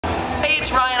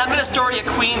Astoria,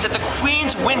 Queens at the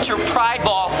Queens Winter Pride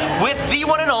Ball with the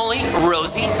one and only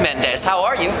Rosie Mendez. How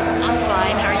are you? I'm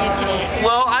fine. How are you today?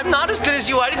 Well, I'm not as good as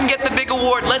you. I didn't get the big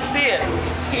award. Let's see it.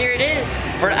 Here it is.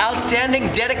 For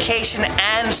outstanding dedication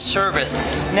and service.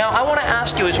 Now, I want to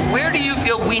ask you is where do you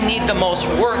feel we need the most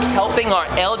work helping our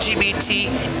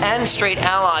LGBT and straight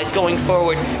allies going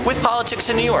forward with politics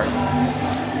in New York?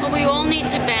 Well, we all need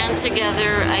to band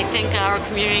together. I think our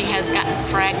community has gotten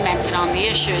fragmented on the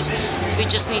issues, so we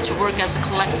just need to work as a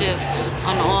collective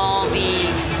on all the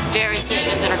various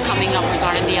issues that are coming up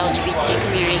regarding the LGBT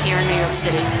community here in New York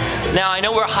City. Now, I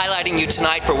know we're highlighting you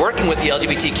tonight for working with the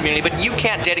LGBT community, but you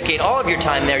can't dedicate all of your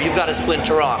time there. You've got to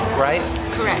splinter off, right?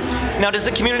 Correct. Now, does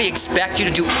the community expect you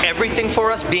to do everything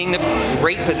for us, being the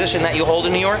great position that you hold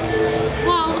in New York?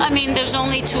 Well, I mean, there's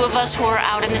only two of us who are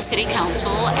out in the city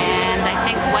council, and I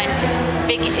think when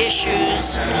big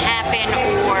issues happen,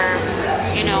 or,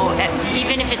 you know,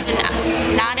 even if it's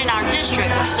not in our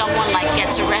district, if someone like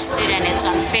gets arrested and it's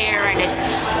unfair and it's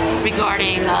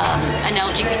regarding an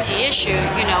LGBT issue,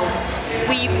 you know,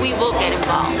 we will get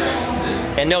involved.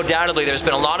 And no doubtedly, there's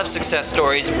been a lot of success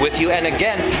stories with you. And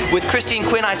again, with Christine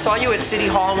Quinn, I saw you at City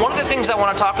Hall. And one of the things I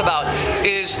want to talk about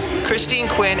is Christine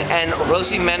Quinn and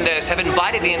Rosie Mendez have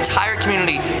invited the entire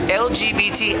community,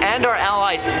 LGBT and our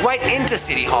allies, right into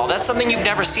City Hall. That's something you've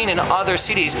never seen in other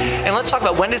cities. And let's talk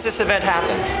about, when does this event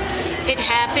happen? It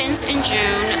happens in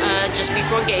June, just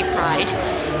before Gay Pride.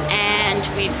 And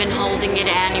we've been holding it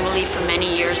annually for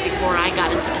many years before I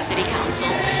got into the City Council.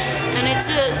 And it's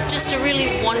just a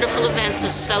really wonderful event to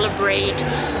celebrate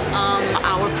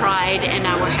our pride and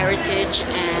our heritage,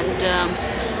 and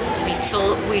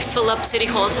we fill up City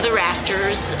Hall to the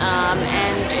rafters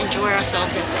and enjoy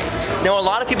ourselves that day. Now, a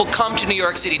lot of people come to New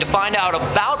York City to find out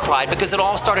about Pride because it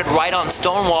all started right on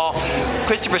Stonewall,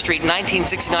 Christopher Street,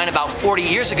 1969, about 40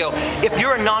 years ago. If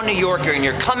you're a non-New Yorker and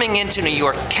you're coming into New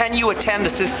York, can you attend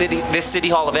this City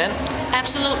Hall event?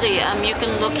 Absolutely. You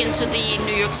can look into the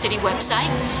New York City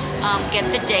website, get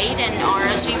the date and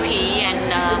RSVP, and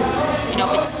you know,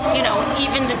 if it's, you know,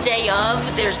 even the day of,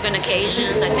 there's been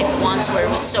occasions, I think once, where it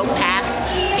was so packed,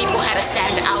 people had to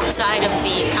stand outside of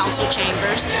the council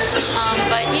chambers.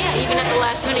 But yeah, even at the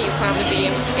last minute, you'll probably be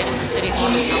able to get into City Hall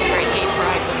and celebrate Gay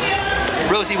Pride with us.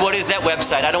 Rosie, what is that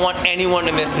website? I don't want anyone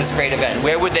to miss this great event.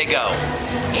 Where would they go?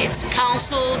 It's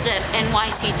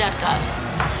council.nyc.gov.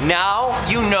 Now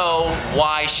you know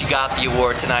why she got the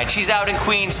award tonight. She's out in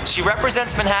Queens. She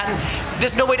represents Manhattan.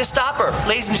 There's no way to stop her.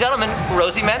 Ladies and gentlemen,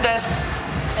 Rosie Mendez.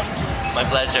 Thank you. My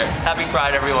pleasure. Happy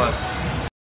Pride, everyone.